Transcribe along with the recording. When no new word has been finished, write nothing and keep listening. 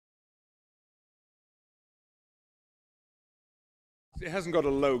It hasn't got a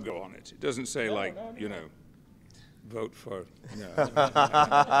logo on it. It doesn't say you know, vote for. No.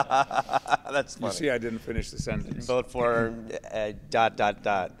 That's funny. You see, I didn't finish the sentence. Vote for ...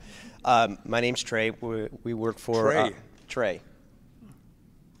 My name's Trey. We work for Trey. Trey.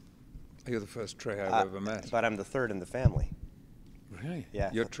 You're the first Trey I've ever met. But I'm the third in the family. Really? Yeah.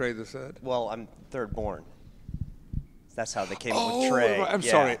 You're Trey the third? Well, I'm third born. That's how they came up with Trey. Right. I'm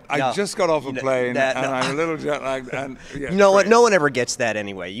sorry. I just got off a plane, and I'm a little jet lagged. And yeah, no one ever gets that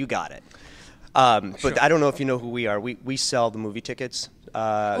anyway. You got it. But I don't know if you know who we are. We sell the movie tickets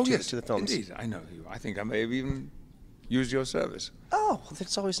to the films. Indeed. I know you. I think I may have even used your service. Oh, well,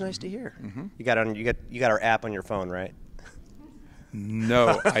 that's always nice to hear. You got our app on your phone, right?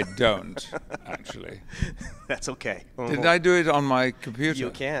 No, I don't, actually. That's okay. Did I do it on my computer? You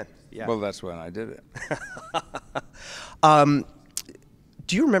can, yeah. Well, that's when I did it.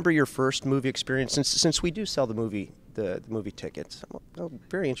 Do you remember your first movie experience? Since we do sell the movie tickets, I'm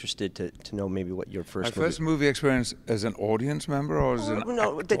very interested to know maybe what your first first movie experience as an audience member or as an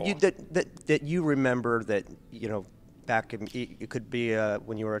actor? that you remember that, you know, back in, it could be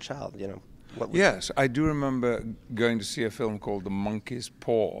when you were a child, you know. Yes, I do remember going to see a film called The Monkey's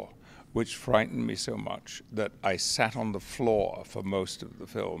Paw, which frightened me so much that I sat on the floor for most of the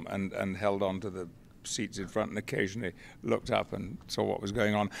film and held on to the seats in front and occasionally looked up and saw what was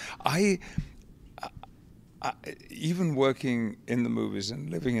going on. I even working in the movies and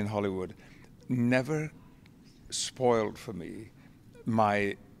living in Hollywood never spoiled for me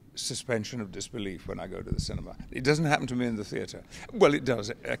my suspension of disbelief when I go to the cinema. It doesn't happen to me in the theater. Well, it does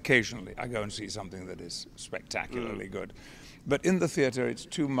occasionally. I go and see something that is spectacularly good. But in the theater, it's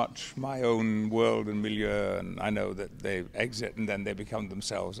too much my own world and milieu, and I know that they exit and then they become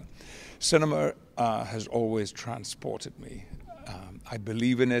themselves. Cinema has always transported me. I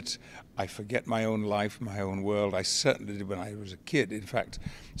believe in it. I forget my own life, my own world. I certainly did when I was a kid. In fact,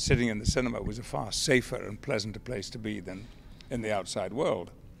 sitting in the cinema was a far safer and pleasanter place to be than in the outside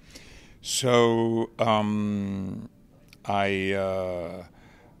world. So I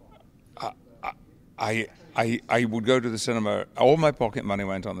would go to the cinema. All my pocket money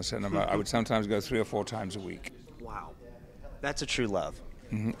went on the cinema. I would sometimes go 3 or 4 times a week. Wow, that's a true love.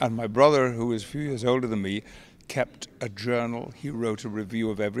 And my brother, who was a few years older than me, kept a journal. He wrote a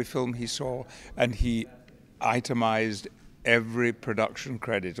review of every film he saw, and he itemized every production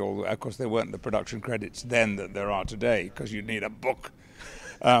credit. Although, of course, there weren't the production credits then that there are today, because you'd need a book.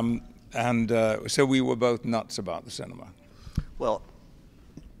 So we were both nuts about the cinema. Well,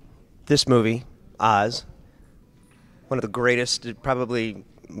 this movie, Oz, one of the greatest, probably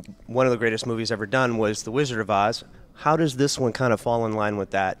one of the greatest movies ever done, was The Wizard of Oz. How does this one kind of fall in line with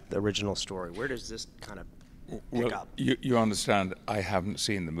that original story? Where does this kind of pick up? You understand, I haven't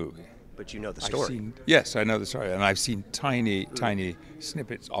seen the movie. But you know the story. Yes, I know the story, and I've seen tiny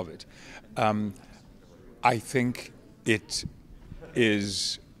snippets of it. I think it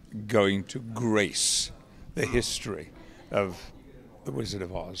is going to grace the history of The Wizard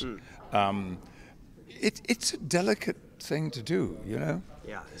of Oz. It's a delicate thing to do, you know?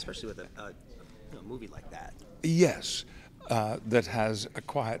 Yeah, especially with a movie like that. Yes, that has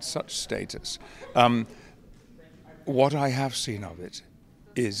acquired such status. What I have seen of it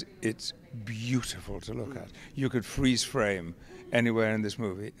is it's beautiful to look at. You could freeze frame anywhere in this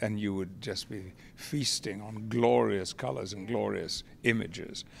movie and you would just be feasting on glorious colors and glorious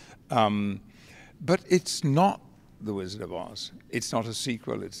images. But it's not The Wizard of Oz. It's not a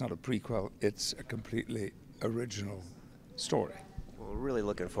sequel, it's not a prequel, it's a completely original story. Well, really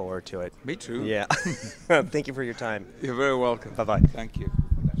looking forward to it. Me too. Yeah. Thank you for your time. You're very welcome. Bye-bye. Thank you.